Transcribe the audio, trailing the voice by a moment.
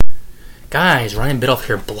Guys, Ryan Biddulph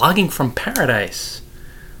here, blogging from paradise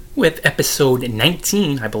with episode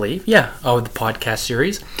 19, I believe, of the podcast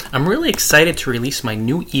series. I'm really excited to release my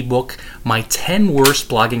new ebook, My 10 Worst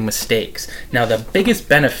Blogging Mistakes. Now, the biggest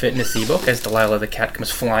benefit in this ebook, as Delilah the cat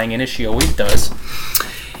comes flying in as she always does,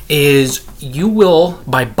 is you will,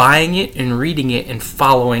 by buying it and reading it and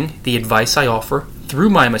following the advice I offer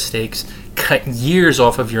through my mistakes, cut years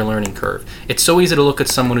off of your learning curve. It's so easy to look at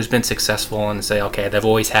someone who's been successful and say, okay, they've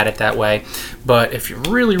always had it that way. But if you're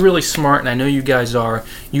really, really smart, and I know you guys are,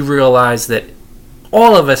 you realize that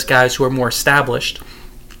all of us guys who are more established,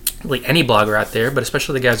 like any blogger out there, but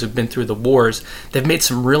especially the guys who've been through the wars, they've made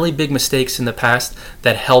some really big mistakes in the past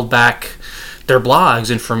that held back their blogs.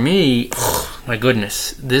 And for me, my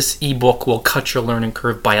goodness, this ebook will cut your learning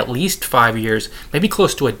curve by at least 5 years, maybe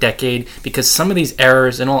close to a decade, because some of these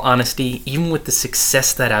errors, in all honesty, even with the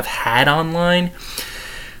success that I've had online,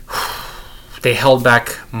 they held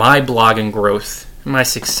back my blogging growth, my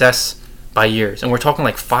success by years. And we're talking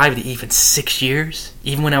like 5 to even 6 years.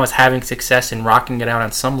 Even when I was having success and rocking it out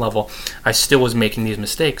on some level, I still was making these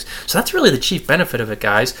mistakes. So that's really the chief benefit of it,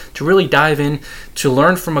 guys, to really dive in, to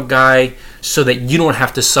learn from a guy so that you don't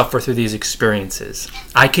have to suffer through these experiences.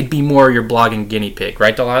 I could be more your blogging guinea pig,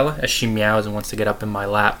 right, Delilah? As she meows and wants to get up in my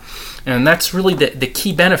lap. And that's really the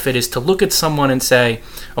key benefit, is to look at someone and say,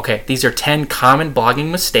 okay, these are 10 common blogging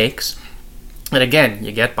mistakes. And again,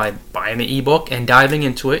 you get by buying the ebook and diving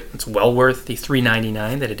into it. It's well worth the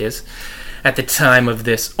 $3.99 that it is at the time of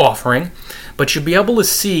this offering. But you'll be able to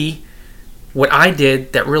see what I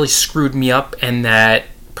did that really screwed me up and that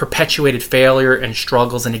perpetuated failure and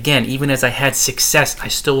struggles. And again, even as I had success, I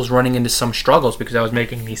still was running into some struggles because I was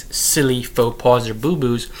making these silly faux pas or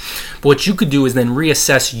boo-boos. But what you could do is then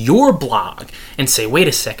reassess your blog and say, wait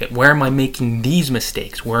a second, where am I making these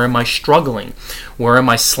mistakes? Where am I struggling? Where am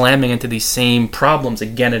I slamming into these same problems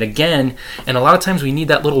again and again? And a lot of times we need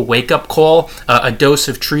that little wake-up call, a dose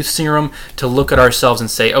of truth serum, to look at ourselves and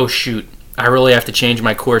say, oh shoot, I really have to change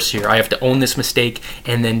my course here. I have to own this mistake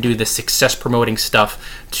and then do the success promoting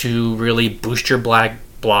stuff to really boost your blog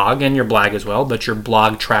and your blog as well, but your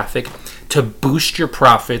blog traffic, to boost your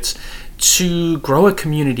profits, to grow a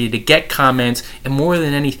community, to get comments, and more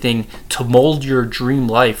than anything, to mold your dream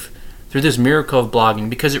life through this miracle of blogging,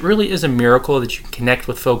 because it really is a miracle that you can connect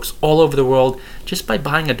with folks all over the world just by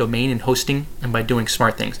buying a domain and hosting and by doing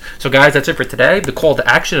smart things. So guys, that's it for today. The call to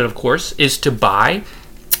action, of course, is to buy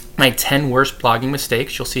my 10 worst blogging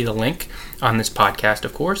mistakes. You'll see the link on this podcast,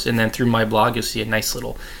 of course, and then through my blog you'll see a nice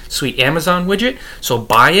little sweet Amazon widget. So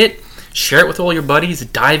buy it, share it with all your buddies,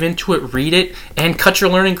 dive into it, read it, and cut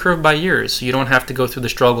your learning curve by years so you don't have to go through the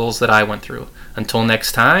struggles that I went through. Until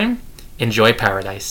next time, enjoy paradise.